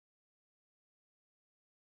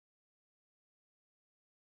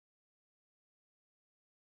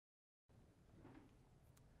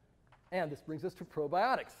And this brings us to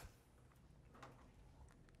probiotics.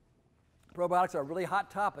 Probiotics are a really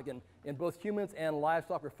hot topic in both humans and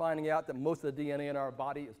livestock. We're finding out that most of the DNA in our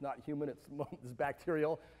body is not human, it's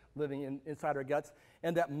bacterial living inside our guts,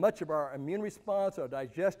 and that much of our immune response, our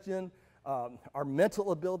digestion, our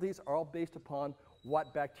mental abilities are all based upon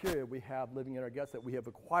what bacteria we have living in our guts that we have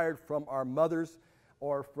acquired from our mothers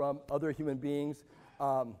or from other human beings.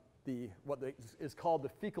 What is called the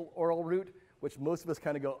fecal oral route, which most of us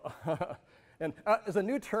kind of go, and there's a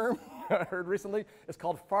new term I heard recently. It's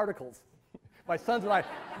called farticles. My sons and I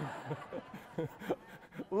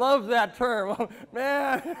love that term.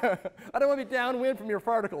 Man, I don't want to be downwind from your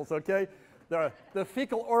farticles, okay? The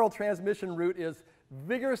fecal oral transmission route is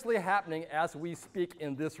vigorously happening as we speak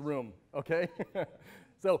in this room, okay?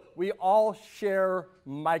 So we all share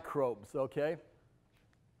microbes, okay?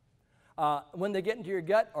 When they get into your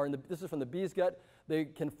gut, or this is from the bee's gut, they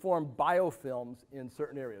can form biofilms in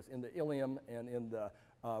certain areas, in the ileum and in the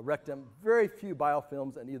rectum. Very few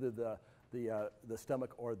biofilms in either the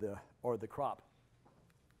stomach or the crop.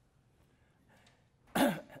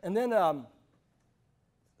 And then,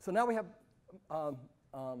 so now we have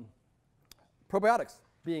probiotics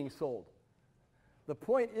being sold. The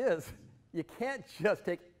point is, you can't just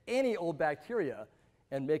take any old bacteria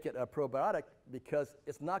and make it a probiotic because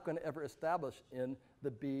it's not going to ever establish in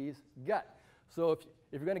the bee's gut. So if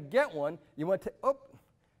you're going to get one, you want to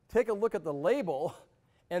take a look at the label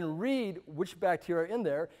and read which bacteria are in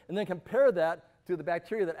there, and then compare that to the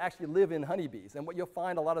bacteria that actually live in honeybees. And what you'll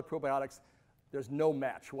find, a lot of probiotics, there's no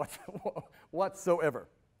match whatsoever.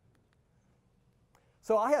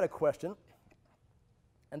 So I had a question,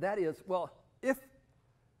 and that is, well, if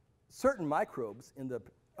certain microbes in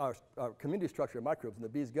our community structure of microbes in the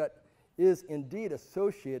bee's gut is indeed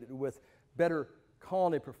associated with better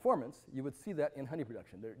colony performance, you would see that in honey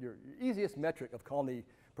production. Your easiest metric of colony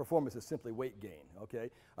performance is simply weight gain, okay?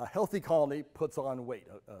 A healthy colony puts on weight.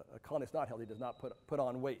 A colony that's not healthy does not put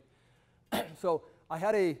on weight. So I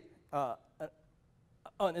had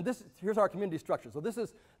and here's our community structure. So this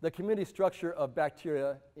is the community structure of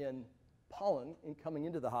bacteria in pollen coming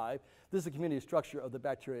into the hive. This is the community structure of the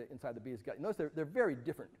bacteria inside the bee's gut. You notice they're very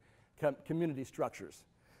different community structures.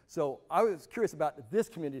 So I was curious about this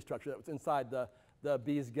community structure that was inside the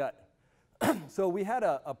bee's gut. So we had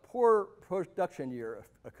a poor production year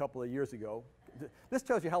a couple of years ago. This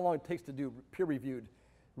tells you how long it takes to do peer-reviewed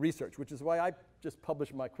research, which is why I just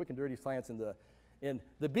published my quick and dirty science in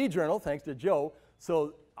the Bee Journal, thanks to Joe.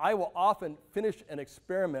 So I will often finish an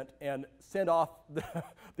experiment and send off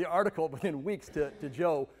the article within weeks to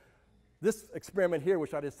Joe. This experiment here,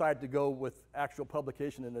 which I decided to go with actual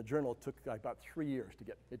publication in a journal, took about 3 years to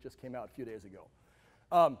get. It just came out a few days ago.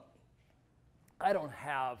 I don't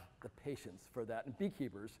have the patience for that. And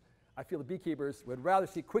beekeepers, I feel the beekeepers would rather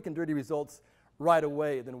see quick and dirty results right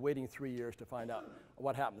away than waiting 3 years to find out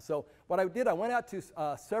what happened. So what I did, I went out to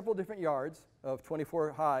several different yards of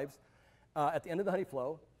 24 hives at the end of the honey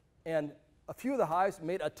flow, and a few of the hives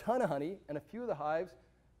made a ton of honey, and a few of the hives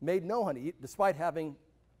made no honey, despite having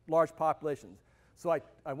large populations. So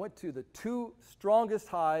I went to the two strongest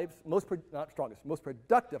hives, most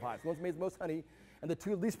productive hives, the ones that made the most honey, and the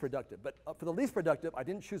two least productive. But for the least productive, I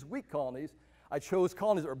didn't choose weak colonies. I chose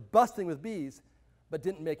colonies that were busting with bees, but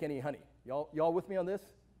didn't make any honey. Y'all with me on this?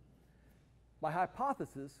 My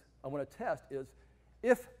hypothesis I want to test is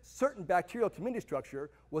if certain bacterial community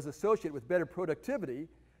structure was associated with better productivity,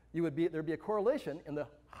 there'd be a correlation in the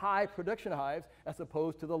high production hives as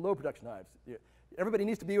opposed to the low production hives. Everybody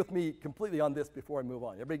needs to be with me completely on this before I move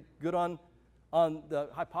on. Everybody good on the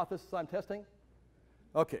hypothesis I'm testing?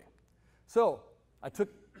 Okay. So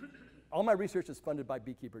all my research is funded by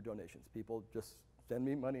beekeeper donations. People just send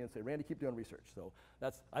me money and say, Randy, keep doing research. So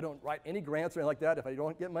I don't write any grants or anything like that. If I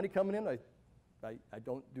don't get money coming in, I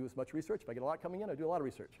don't do as much research. If I get a lot coming in, I do a lot of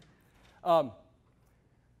research.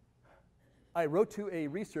 I wrote to a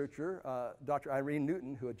researcher, Dr. Irene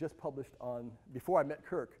Newton, who had just published before I met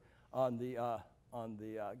Kirk, on the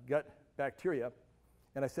gut bacteria.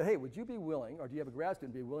 And I said, hey, would you be willing, or do you have a grad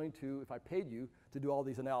student be willing to, if I paid you, to do all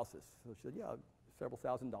these analysis? So she said, yeah, several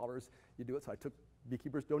 $1,000s, you do it. So I took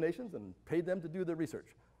beekeepers' donations and paid them to do the research.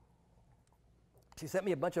 She sent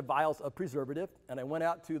me a bunch of vials of preservative, and I went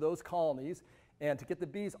out to those colonies, and to get the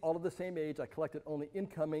bees all of the same age, I collected only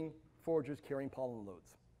incoming foragers carrying pollen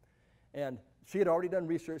loads. And she had already done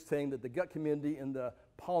research saying that the gut community in the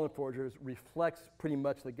pollen foragers reflects pretty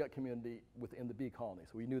much the gut community within the bee colony.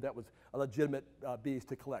 So we knew that was a legitimate bees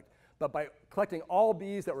to collect. But by collecting all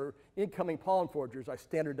bees that were incoming pollen foragers, I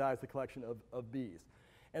standardized the collection of bees.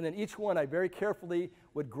 And then each one, I very carefully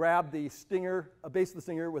would grab the stinger, a base of the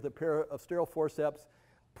stinger with a pair of sterile forceps,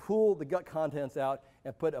 pull the gut contents out,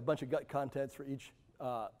 and put a bunch of gut contents for each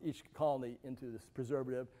colony into this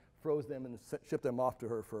preservative, froze them, and shipped them off to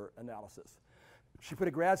her for analysis. She put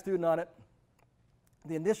a grad student on it.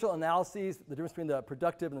 The initial analyses, the difference between the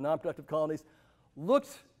productive and the non-productive colonies, looked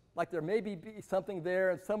like there may be something there,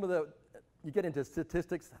 and some of the, you get into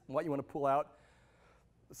statistics, what you want to pull out.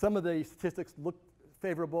 Some of the statistics looked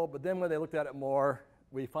favorable, but then when they looked at it more,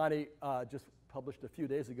 we finally just published a few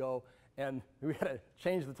days ago, and we had to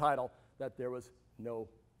change the title that there was no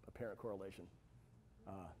apparent correlation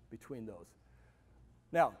between those.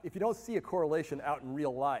 Now, if you don't see a correlation out in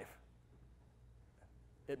real life,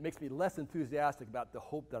 it makes me less enthusiastic about the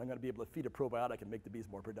hope that I'm going to be able to feed a probiotic and make the bees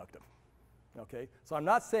more productive. Okay? So I'm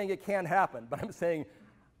not saying it can happen, but I'm saying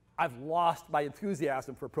I've lost my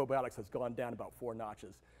enthusiasm for probiotics has gone down about 4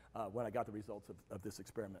 notches when I got the results of this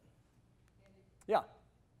experiment. Yeah? Are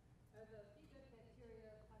the feed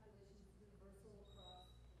bacteria populations universal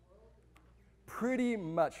across the world? Pretty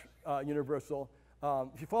much universal.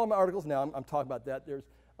 If you follow my articles now, I'm talking about that. There's,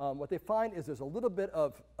 what they find is there's a little bit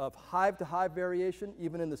of hive-to-hive variation,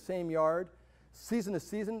 even in the same yard, season to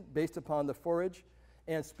season, based upon the forage,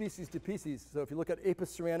 and species to species. So if you look at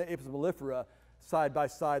Apis cerana, Apis mellifera, side by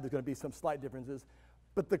side, there's going to be some slight differences.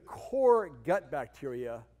 But the core gut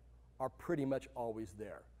bacteria are pretty much always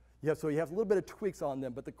there. So you have a little bit of tweaks on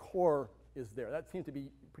them, but the core is there. That seems to be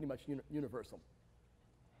pretty much universal.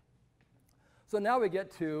 So now we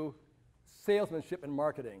get to salesmanship and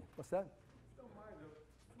marketing. What's that? Don't mind the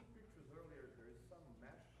 2 pictures earlier. There is some mesh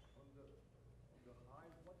on the hive.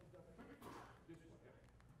 What is that? This one, yeah.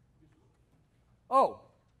 This one. Oh,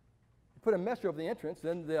 you put a mesh over the entrance,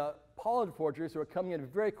 then the pollen foragers who are coming in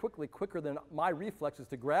very quickly, quicker than my reflexes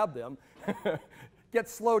to grab them, get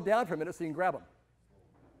slowed down for a minute so you can grab them.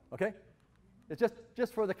 Okay? It's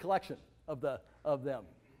just for the collection of them.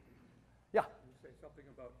 Yeah? Can you say something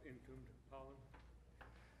about entombed pollen?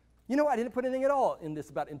 You know, I didn't put anything at all in this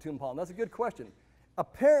about entombed pollen. That's a good question.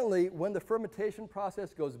 Apparently, when the fermentation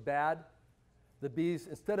process goes bad, the bees,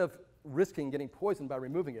 instead of risking getting poisoned by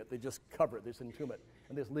removing it, they just cover it, they just entomb it,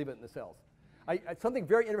 and they just leave it in the cells. Something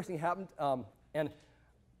very interesting happened, and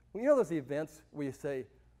you know those events where you say,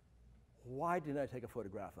 why didn't I take a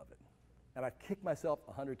photograph of it? And I've kicked myself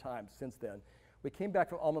 100 times since then. We came back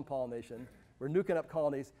from almond pollination, we're nuking up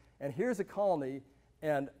colonies, and here's a colony,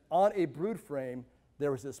 and on a brood frame,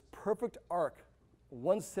 there was this perfect arc,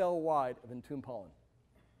 1 cell wide, of entombed pollen.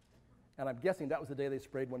 And I'm guessing that was the day they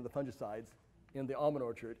sprayed one of the fungicides in the almond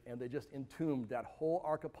orchard, and they just entombed that whole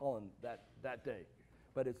arc of pollen that day.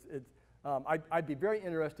 But I'd be very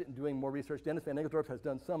interested in doing more research. Dennis Van Engeldorf has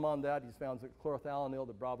done some on that. He's found the chlorothalonil,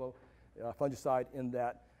 the Bravo fungicide in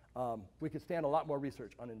that. We could stand a lot more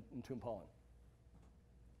research on entombed pollen.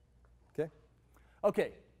 Okay?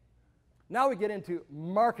 Okay, now we get into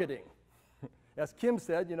marketing. As Kim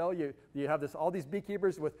said, you know, you have all these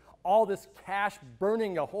beekeepers with all this cash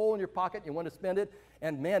burning a hole in your pocket, you want to spend it,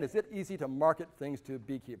 and man, is it easy to market things to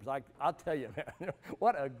beekeepers. I'll tell you, man,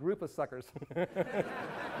 what a group of suckers.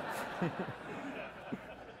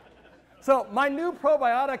 So my new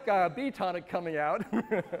probiotic bee tonic coming out.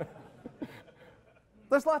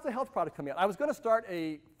 There's lots of health products coming out. I was going to start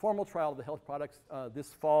a formal trial of the health products this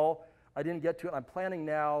fall. I didn't get to it. I'm planning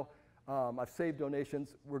now. I've saved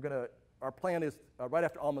donations. Our plan is right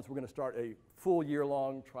after almonds, we're going to start a full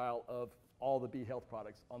year-long trial of all the bee health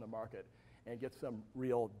products on the market and get some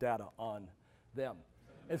real data on them.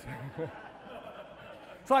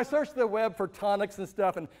 So I searched the web for tonics and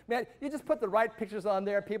stuff, and man, you just put the right pictures on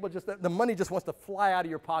there. People just, the money just wants to fly out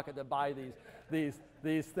of your pocket to buy these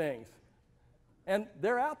things. And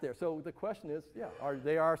they're out there. So the question is, yeah, are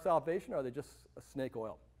they our salvation, or are they just a snake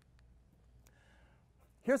oil?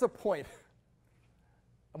 Here's a point.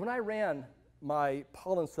 When I ran my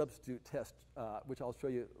pollen substitute test, which I'll show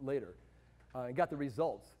you later, and got the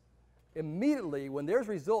results, immediately when there's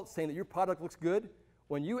results saying that your product looks good,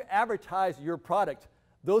 when you advertise your product,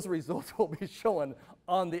 those results will be shown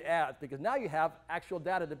on the ads, because now you have actual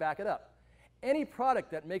data to back it up. Any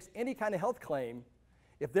product that makes any kind of health claim,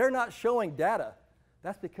 if they're not showing data,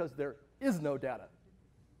 that's because there is no data.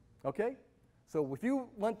 Okay? So if you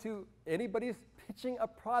want to, anybody's pitching a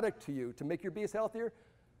product to you to make your bees healthier,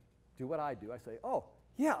 do what I do. I say, oh,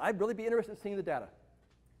 yeah, I'd really be interested in seeing the data.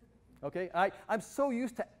 Okay? I'm so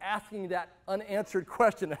used to asking that unanswered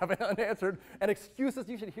question, having unanswered, and excuses.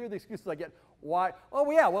 You should hear the excuses I get. Why? Oh,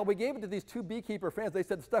 yeah, well, we gave it to these 2 beekeeper friends. They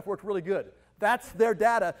said the stuff worked really good. That's their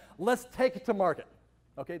data. Let's take it to market.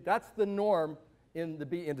 Okay? That's the norm in the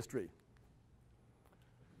bee industry.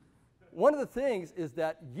 One of the things is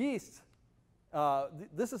that yeast,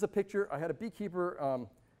 this is a picture. I had a beekeeper,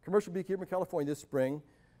 commercial beekeeper in California this spring.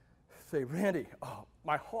 say, Randy, oh,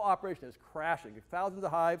 my whole operation is crashing. Thousands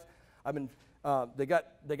of hives. I've been, they got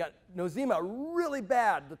nosema really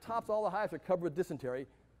bad. The tops of all the hives are covered with dysentery.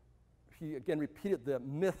 He again repeated the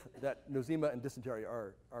myth that nosema and dysentery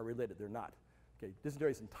are related. They're not. Okay,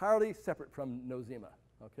 dysentery is entirely separate from nosema.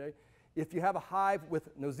 Okay, if you have a hive with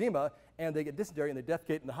nosema and they get dysentery and they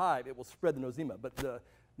defecate in the hive, it will spread the nosema, but the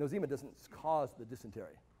nosema doesn't cause the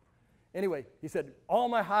dysentery. Anyway, he said, all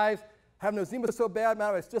my hives have nosema so bad,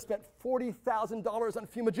 man, I just spent $40,000 on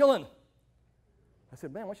fumagillin. I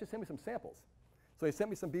said, man, why don't you send me some samples? So he sent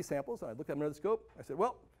me some bee samples, and I looked at them under the scope. I said,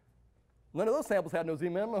 well, none of those samples had nosema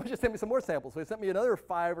in them. Why don't you send me some more samples? So he sent me another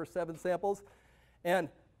 5 or 7 samples, and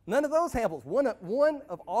none of those samples, one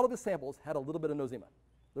of all of his samples had a little bit of nosema.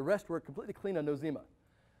 The rest were completely clean on nosema.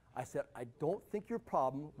 I said, I don't think your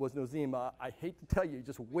problem was nosema. I hate to tell you, you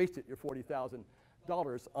just wasted your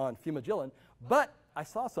 $40,000 on fumagillin, but I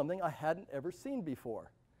saw something I hadn't ever seen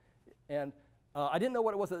before. And I didn't know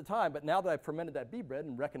what it was at the time, but now that I've fermented that bee bread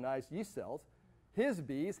and recognized yeast cells, his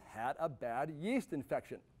bees had a bad yeast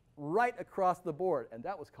infection right across the board, and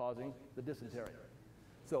that was causing the dysentery.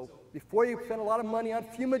 So before you spend a lot of money on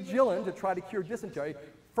fumagillin to try to cure dysentery,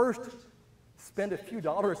 first spend a few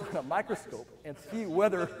dollars on a microscope and see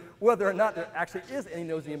whether or not there actually is any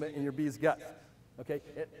nosema in your bee's guts. Okay?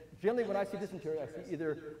 Generally, when I see dysentery,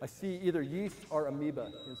 I see either yeast or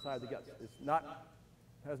amoeba inside the guts. It's not,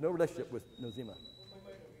 has no relationship with nosema.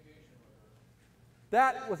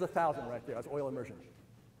 That was 1,000 right there. That's oil immersion.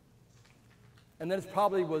 And then I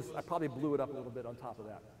probably blew it up a little bit on top of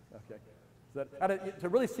that. Okay. So that, to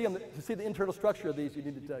really see them, to see the internal structure of these, you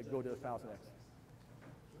needed to go to 1,000x. So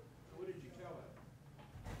what did you tell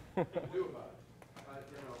him? What did you do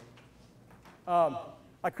about it?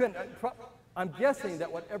 I couldn't. I'm guessing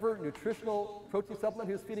that whatever nutritional protein supplement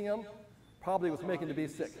he was feeding them probably was making the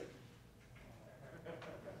bees sick.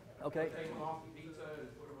 Okay. Take them off the pizza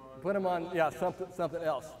and Put them on, yeah, something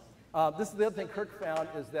else. This is the other thing Kirk found,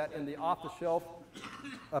 is that in the off-the-shelf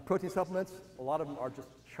protein supplements, a lot of them are just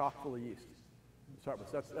chock full of yeast. Start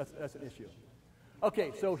with, that's an issue.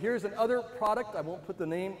 Okay, so here's another product. I won't put the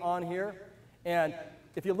name on here. And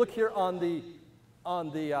if you look here on the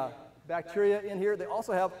bacteria in here, they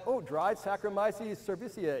also have, dried Saccharomyces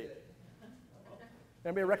cerevisiae.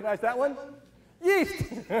 Anybody recognize that one? Yeast!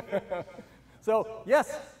 So,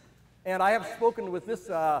 yes, and I have spoken with this,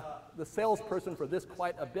 the salesperson for this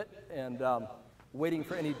quite a bit, and waiting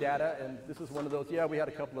for any data, and this is one of those, yeah, we had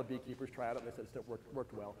a couple of beekeepers try it out, and they said it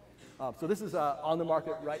worked well. So this is on the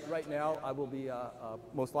market right now. I will be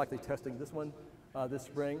most likely testing this one this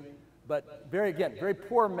spring. But very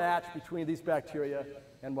poor match between these bacteria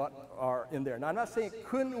and what are in there. Now, I'm not saying it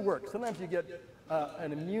couldn't work. Sometimes you get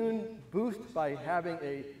an immune boost by having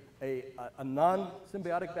a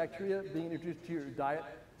non-symbiotic bacteria being introduced to your diet.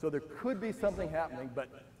 So there could be something happening, but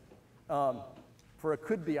for a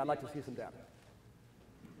could be, I'd like to see some data.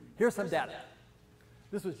 Here's some data.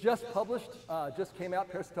 This was just published, just came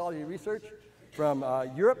out, parasitology research from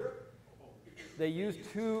Europe. They used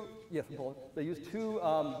two different,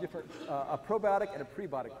 a probiotic and a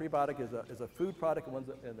prebiotic. Prebiotic is a food product, and one's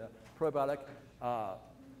a probiotic,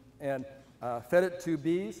 and fed it to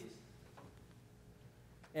bees.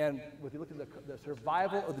 And if you look at the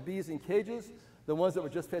survival of the bees in cages, the ones that were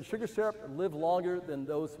just fed sugar syrup live longer than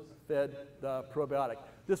those fed the probiotic.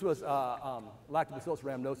 This was Lactobacillus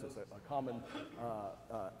rhamnosus, a common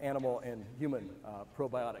animal and human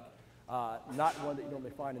probiotic, not one that you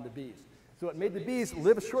normally find in the bees. So it made the bees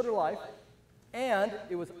live a shorter life, and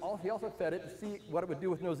he also fed it to see what it would do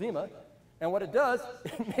with nosema. And what it does,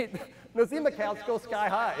 it made nosema counts go sky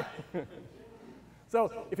high.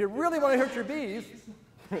 So if you really want to hurt your bees,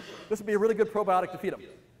 this would be a really good probiotic to feed them.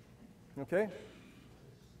 Okay?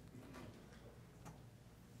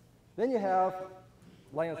 Then you have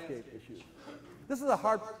landscape issues. This is a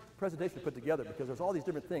hard presentation to put together because there's all these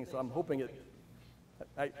different things, so I'm hoping it.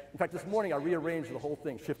 In fact, this morning I rearranged the whole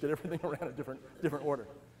thing, shifted everything around in different order.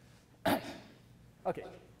 Okay.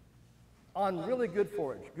 On really good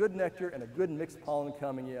forage, good nectar, and a good mixed pollen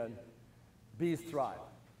coming in, bees thrive.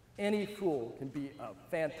 Any fool can be a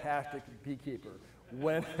fantastic beekeeper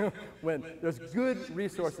when there's good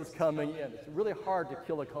resources coming in. It's really hard to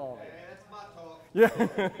kill a colony. That's my talk. Yeah.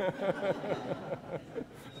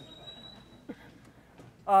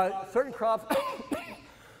 Certain crops,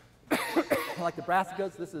 like the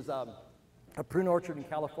brassicas, this is a prune orchard in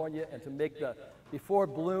California, and to make before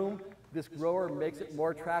bloom, this grower makes it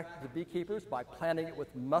more attractive to beekeepers by planting it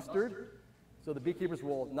with mustard, so the beekeepers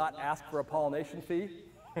will not ask for a pollination fee.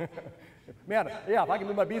 Man, yeah, if I can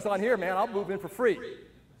move my bees on here, man, I'll move in for free.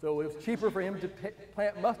 So it was cheaper for him to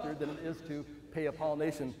plant mustard than it is to pay a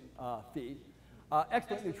pollination fee.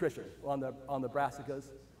 Excellent nutrition on the brassicas.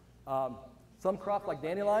 Some crops like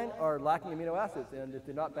dandelion are lacking amino acids, and if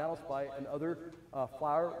they're not balanced by another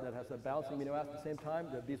flower that has a balancing amino acid at the same time,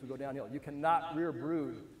 the bees will go downhill. You cannot rear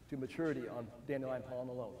brood to maturity on dandelion pollen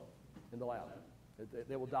alone in the lab.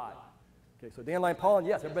 They will die. Okay, so dandelion pollen,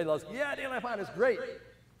 yes, everybody loves, yeah, dandelion pollen is great,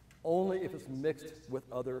 only if it's mixed with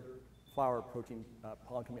other flower protein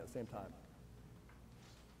pollen coming at the same time.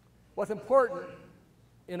 What's important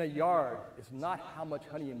in a yard is not how much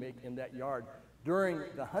honey you make in that yard during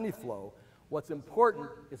the honey flow. What's important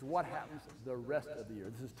is what happens the rest of the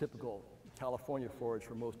year. This is typical California forage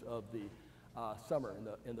for most of the summer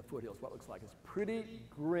in the foothills, what it looks like. It's pretty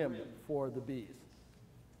grim for the bees.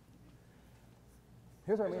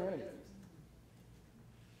 Here's our main enemies.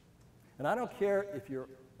 And I don't care if you're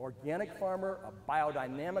organic farmer, a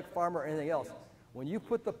biodynamic farmer, or anything else. When you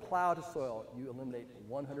put the plow to soil, you eliminate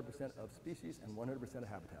 100% of species and 100% of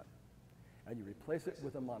habitat. And you replace it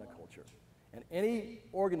with a monoculture. And any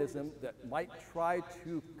organism that might try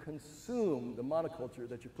to consume the monoculture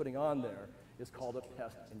that you're putting on there is called a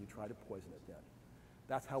pest, and you try to poison it then.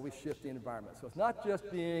 That's how we shift the environment. So it's not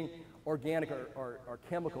just being organic or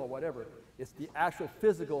chemical or whatever, it's the actual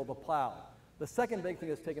physical of the plow. The second big thing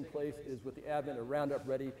that's taken place is with the advent of Roundup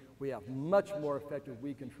Ready, we have much more effective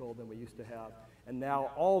weed control than we used to have. And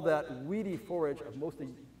now all that weedy forage of mostly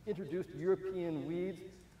introduced European weeds,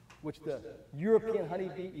 which the European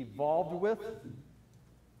honeybee evolved with,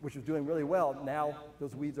 which is doing really well, now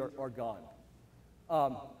those weeds are gone.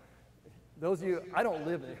 Those of you, I don't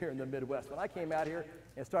live here in the Midwest. When I came out here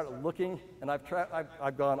and started looking, and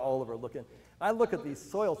I've gone all over looking, I look at these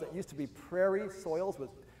soils that used to be prairie soils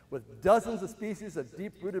with dozens of species of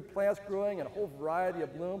deep-rooted plants growing and a whole variety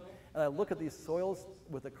of bloom, and I look at these soils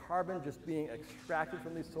with the carbon just being extracted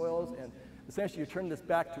from these soils, and essentially you turn this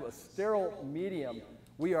back to a sterile medium.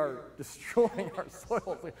 We are destroying our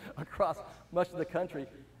soils across much of the country.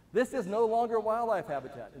 This is no longer wildlife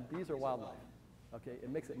habitat, and bees are wildlife. Okay, it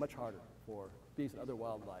makes it much harder for bees and other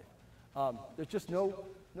wildlife. There's just no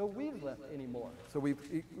weeds left anymore. So we've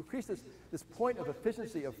increased this point of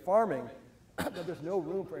efficiency of farming that there's no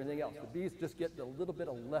room for anything else. The bees just get a little bit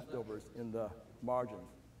of leftovers in the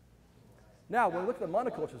margins. Now, when we look at the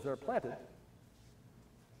monocultures that are planted,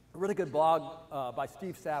 a really good blog by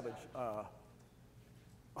Steve Savage. Oh,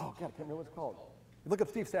 God, I can't remember what it's called. You look up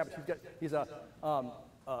Steve Savage. He's a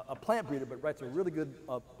plant breeder, but writes a really good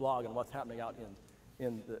blog on what's happening out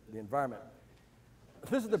in the environment.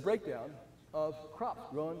 This is the breakdown of crops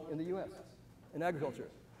grown in the U.S. in agriculture.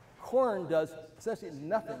 Corn does essentially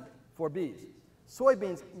nothing for bees.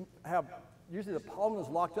 Soybeans have, usually the pollen is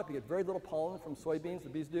locked up. You get very little pollen from soybeans, the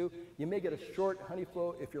bees do. You may get a short honey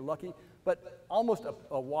flow if you're lucky, but almost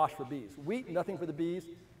a wash for bees. Wheat, nothing for the bees.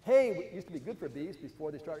 Hay used to be good for bees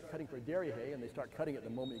before they started cutting for dairy hay, and they start cutting it the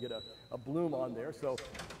moment you get a bloom on there. So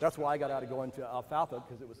that's why I got out of going to alfalfa,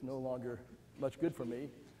 because it was no longer much good for me.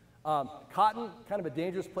 Cotton, kind of a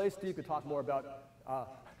dangerous place. Steve could talk more about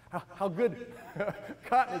how good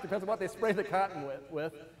cotton is. Depends on what they spray the cotton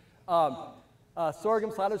with.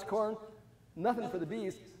 Sorghum, silage corn, nothing for the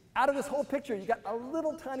bees. Out of this whole picture, you got a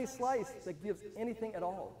little tiny slice that gives anything at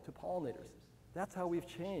all to pollinators. That's how we've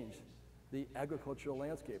changed the agricultural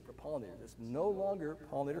landscape for pollinators. It's no longer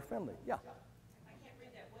pollinator friendly. Yeah? I can't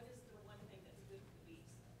read that. What is the one thing that's good for the bees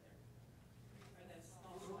out there? Or that's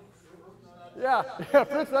small slice? Yeah,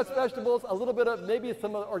 fruits, nuts, vegetables, a little bit of maybe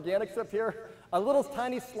some of the organics up here, a little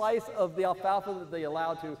tiny slice of the alfalfa that they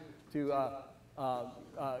allow to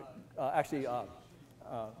actually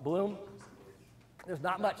bloom. There's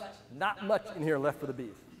not much in here left for the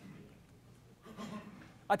bees.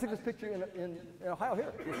 I took this picture in Ohio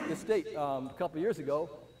here, this state, a couple of years ago.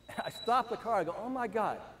 I stopped the car, I go, oh my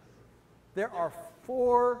God, there are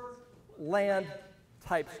 4 land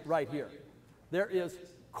types right here. There is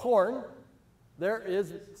corn, there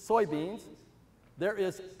is soybeans, there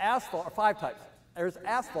is asphalt, or 5 types. There's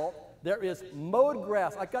asphalt, there is mowed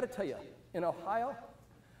grass. I gotta tell you, in Ohio,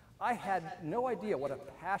 I had no idea what a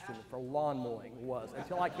passion for lawn mowing was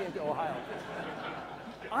until I came to Ohio.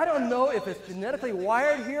 I don't know if it's genetically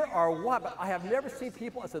wired here or what, but I have never seen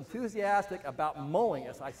people as enthusiastic about mowing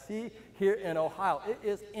as I see here in Ohio. It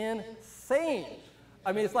is insane.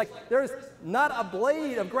 I mean, it's like there's not a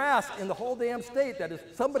blade of grass in the whole damn state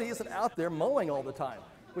that somebody isn't out there mowing all the time,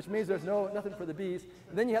 which means there's nothing for the bees.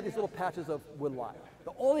 And then you have these little patches of woodlot.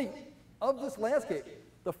 The only, of this landscape,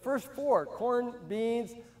 the first 4, corn,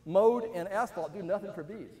 beans, mowed, and asphalt, do nothing for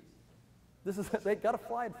bees. They've got to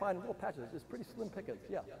fly and find little patches. It's pretty slim pickings.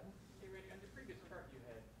 Yeah. Hey, Randy, on the previous chart you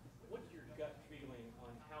had, what's your gut feeling on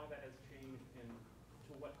how that has changed and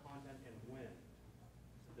to what content and when?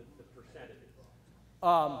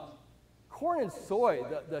 Corn and soy,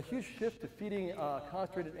 the huge shift to feeding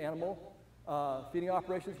concentrated animal feeding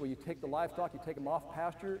operations, where you take the livestock, you take them off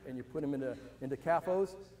pasture, and you put them into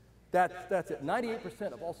CAFOs, that's it.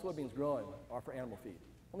 98% of all soybeans growing are for animal feed.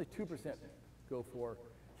 Only 2% go for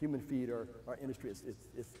human feed or industry.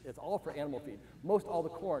 It's all for animal feed. Most all the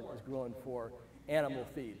corn is grown for animal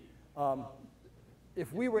feed.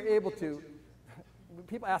 If we were able to,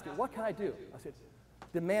 people ask me, what can I do? I said,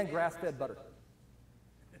 demand grass-fed butter.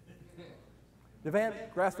 Demand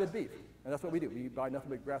grass-fed beef. And that's what we do. We buy nothing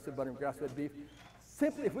but grass-fed butter and grass-fed beef.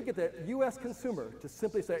 Simply, if we get the U.S. consumer to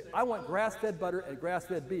simply say, I want grass-fed butter and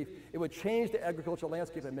grass-fed beef, it would change the agricultural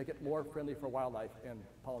landscape and make it more friendly for wildlife and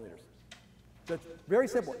pollinators. So it's very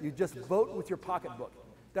simple. You just vote with your pocketbook.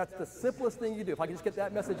 That's the simplest thing you do. If I can just get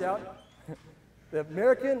that message out. The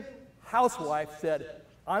American housewife said,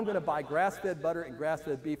 I'm going to buy grass-fed butter and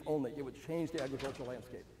grass-fed beef only. It would change the agricultural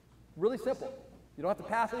landscape. Really simple. You don't have to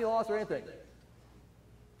pass any laws or anything.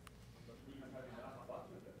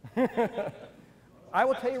 I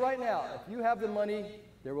will tell you right now, if you have the money,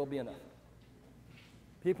 there will be enough.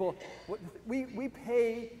 People, we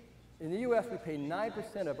pay, in the U.S., we pay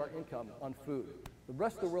 9% of our income on food. The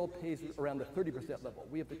rest of the world pays around the 30% level.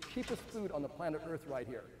 We have the cheapest food on the planet Earth right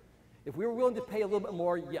here. If we were willing to pay a little bit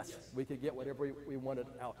more, yes, we could get whatever we wanted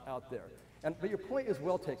out there. But your point is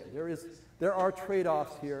well taken. There are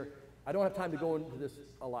trade-offs here. I don't have time to go into this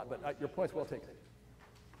a lot, but your point's well taken.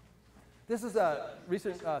 This is a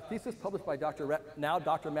recent thesis published by Dr.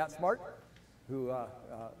 Matt Smart, who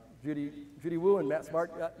Judy Wu and Matt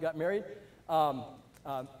Smart got married.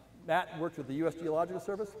 Matt worked with the U.S. Geological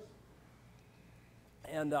Service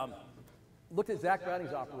and looked at Zach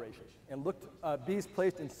Browning's operation and looked bees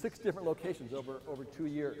placed in 6 different locations over 2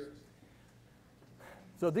 years.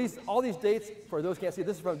 So all these dates, for those who can't see,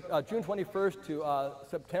 this is from June 21st to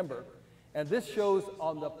September. And this shows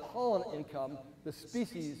on the pollen income the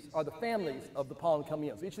species or the families of the pollen coming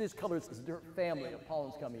in. So each of these colors is a different family of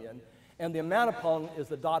pollens coming in. And the amount of pollen is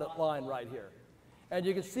the dotted line right here. And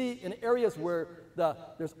you can see in areas where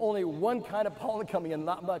there's only one kind of pollen coming in,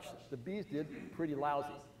 not much, the bees did pretty lousy.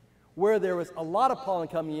 Where there was a lot of pollen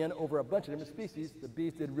coming in over a bunch of different species, the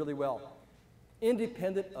bees did really well.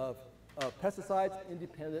 Independent of pesticides,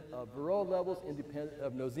 independent of varroa levels, independent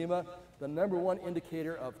of nosema, the #1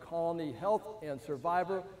 indicator of colony health and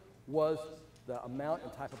survival was the amount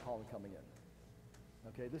and type of pollen coming in.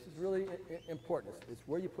 Okay, this is really important. It's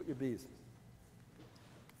where you put your bees.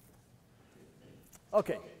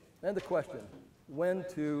 Okay, then the question, when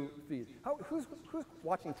to feed. Who's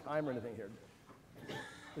watching time or anything here?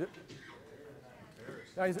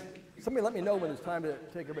 Somebody let me know when it's time to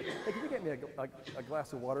take a break. Hey, can you get me a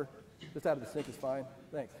glass of water? Just out of the sink is fine.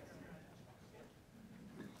 Thanks.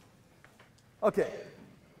 Okay.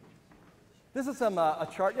 This is a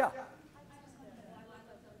chart. Yeah.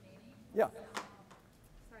 Yeah.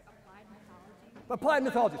 Sorry, applied mythology. Applied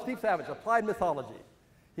mythology. Steve Savage, Applied Mythology.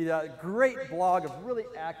 He had a great blog of really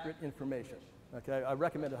accurate information. Okay, I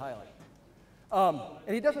recommend it highly.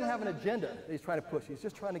 And he doesn't have an agenda that he's trying to push. He's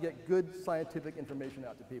just trying to get good scientific information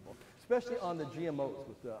out to people, especially on the GMOs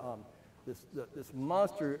with this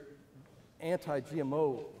monster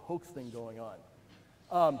anti-GMO hoax thing going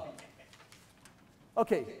on.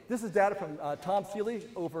 Okay, this is data from Tom Seeley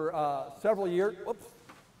over several years. Whoops.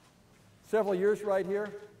 Several years right here.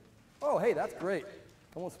 Oh, hey, that's great.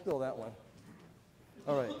 I won't spill that one.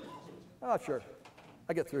 All right. Oh, sure.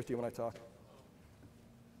 I get thirsty when I talk.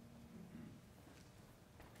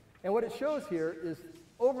 And what it shows here is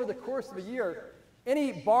over the course of a year,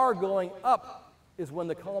 any bar going up is when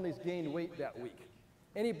the colonies gained weight that week.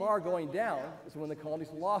 Any bar going down is when the colonies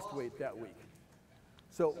lost weight that week.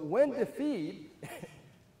 So when to feed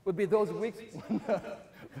would be those weeks when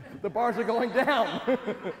the bars are going down.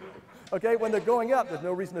 Okay, when they're going up, there's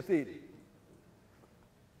no reason to feed.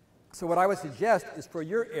 So what I would suggest is for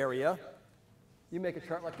your area, you make a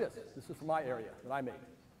chart like this. This is for my area that I made.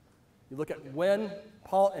 You look at when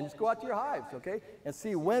pollen, and just go out to your hives, okay, and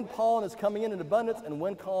see when pollen is coming in abundance and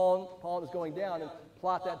when pollen is going down, and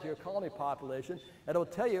plot that to your colony population, and it'll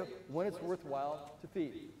tell you when it's worthwhile to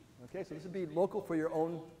feed. Okay, so this would be local for your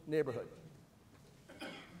own neighborhood.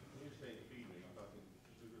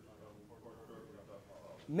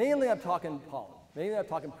 Mainly I'm talking pollen. Mainly I'm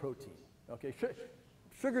talking protein. Okay,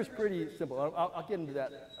 sugar's pretty simple. I'll get into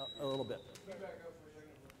that a little bit.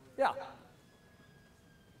 Yeah.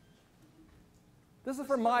 This is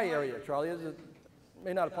for my area, Charlie. This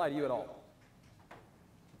may not apply to you at all.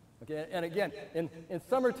 Okay, and again, in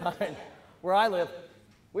summertime, where I live,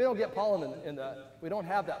 we don't get pollen we don't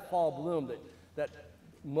have that fall bloom that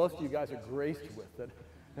most of you guys are graced with.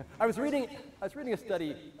 I was reading a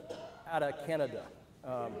study out of Canada.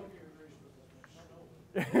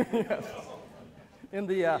 Yes.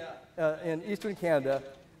 In eastern Canada,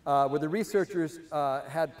 where the researchers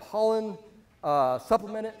had pollen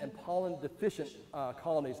supplemented and pollen deficient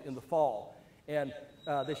colonies in the fall. And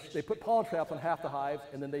they put pollen traps on half the hives,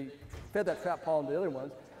 and then they fed that trap pollen to the other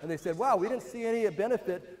ones. And they said, wow, we didn't see any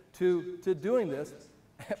benefit to doing this.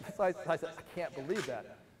 So I said, I can't believe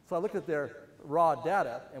that. So I looked at their raw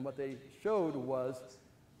data, and what they showed was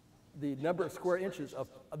the number of square inches of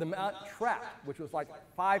the amount trapped, which was like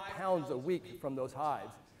 5 pounds a week from those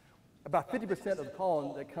hives. About 50% of the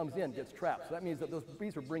pollen that comes in gets trapped. So that means that those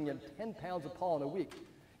bees are bringing in 10 pounds of pollen a week.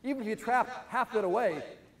 Even if you trap half of it away,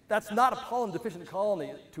 that's not a pollen deficient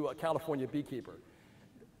colony to a California beekeeper.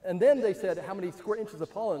 And then they said how many square inches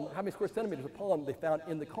of pollen, how many square centimeters of pollen they found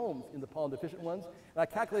in the combs, in the pollen deficient ones. And I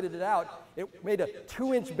calculated it out. It made a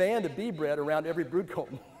 2-inch band of bee bread around every brood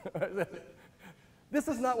comb. This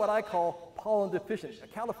is not what I call pollen deficient. A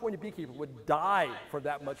California beekeeper would die for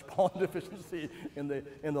that much pollen deficiency in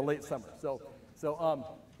the late summer. So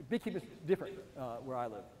beekeeping's different where I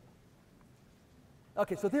live.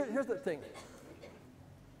 Okay, so here's the thing.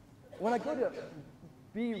 When I go to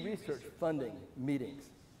bee research funding meetings,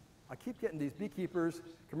 I keep getting these beekeepers,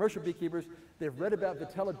 commercial beekeepers, they've read about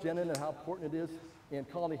vitellogenin and how important it is in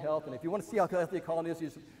colony health. And if you want to see how healthy a colony is,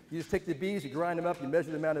 you just take the bees, you grind them up, you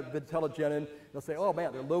measure the amount of vitellogenin. They'll say, oh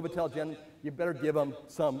man, they're low vitellogenin. You better give them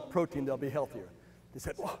some protein, they'll be healthier. They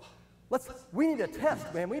said, well, we need a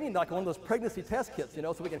test, man. We need like one of those pregnancy test kits, you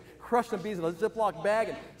know, so we can crush some bees in a Ziploc bag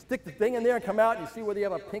and stick the thing in there and come out and you see whether you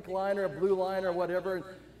have a pink line or a blue line or whatever. And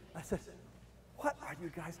I said, what are you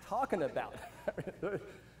guys talking about?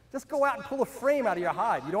 Just go out and pull a frame out of your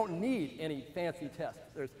hive. You don't need any fancy test.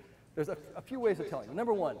 There's a few ways of telling you.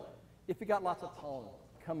 Number one, if you got lots of pollen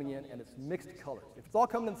coming in and it's mixed colors. If it's all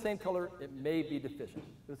coming in the same color, it may be deficient.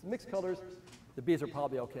 If it's mixed colors, the bees are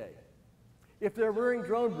probably okay. If they're rearing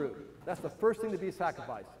drone brood, that's the first thing the bees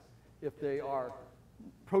sacrifice if they are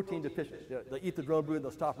protein deficient. They'll eat the drone brood,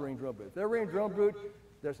 they'll stop rearing drone brood. If they're rearing drone brood,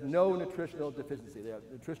 there's no nutritional deficiency. They have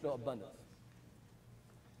nutritional abundance.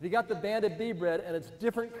 If you got the banded bee bread and it's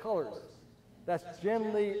different colors, that's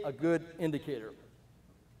generally a good indicator.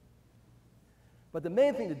 But the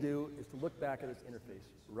main thing to do is to look back at its interface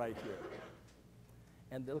right here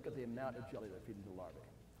and look at the amount of jelly they're feeding the larvae.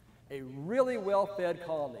 A really well-fed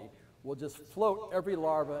colony will just float every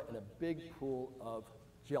larva in a big pool of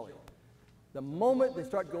jelly. The moment they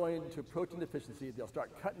start going into protein deficiency, they'll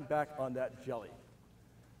start cutting back on that jelly.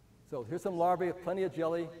 So here's some larvae, plenty of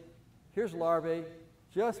jelly. Here's larvae,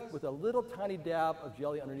 just with a little tiny dab of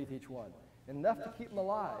jelly underneath each one. Enough to keep them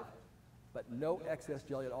alive, but no excess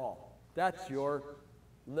jelly at all. That's your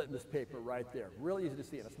litmus paper right there. Really easy to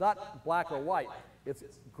see. And it's not black or white. It's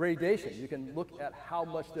gradation. You can look at how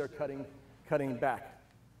much they're cutting back.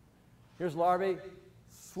 Here's larvae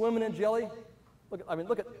swimming in jelly. Look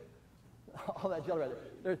at all that jelly right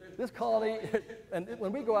there. This colony, and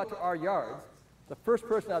when we go out to our yards, the first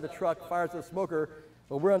person out of the truck fires the smoker.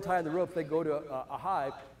 Well, we're untying the ropes. They go to a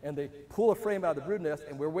hive, and they pull a frame out of the brood nest,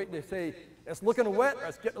 and we're waiting to say, it's looking wet or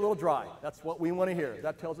it's getting a little dry. That's what we want to hear.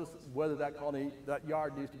 That tells us whether that colony, that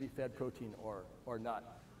yard needs to be fed protein or not.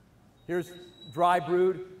 Here's dry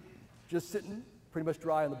brood, just sitting pretty much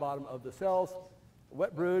dry on the bottom of the cells.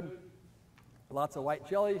 Wet brood, lots of white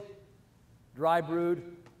jelly. Dry brood,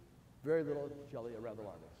 very little jelly around the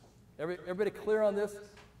larvae. Everybody clear on this?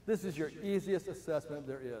 This is your easiest assessment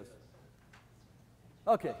there is.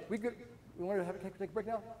 Okay, we good? We want to take a break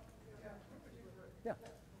now? Yeah,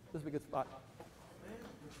 this is a good spot.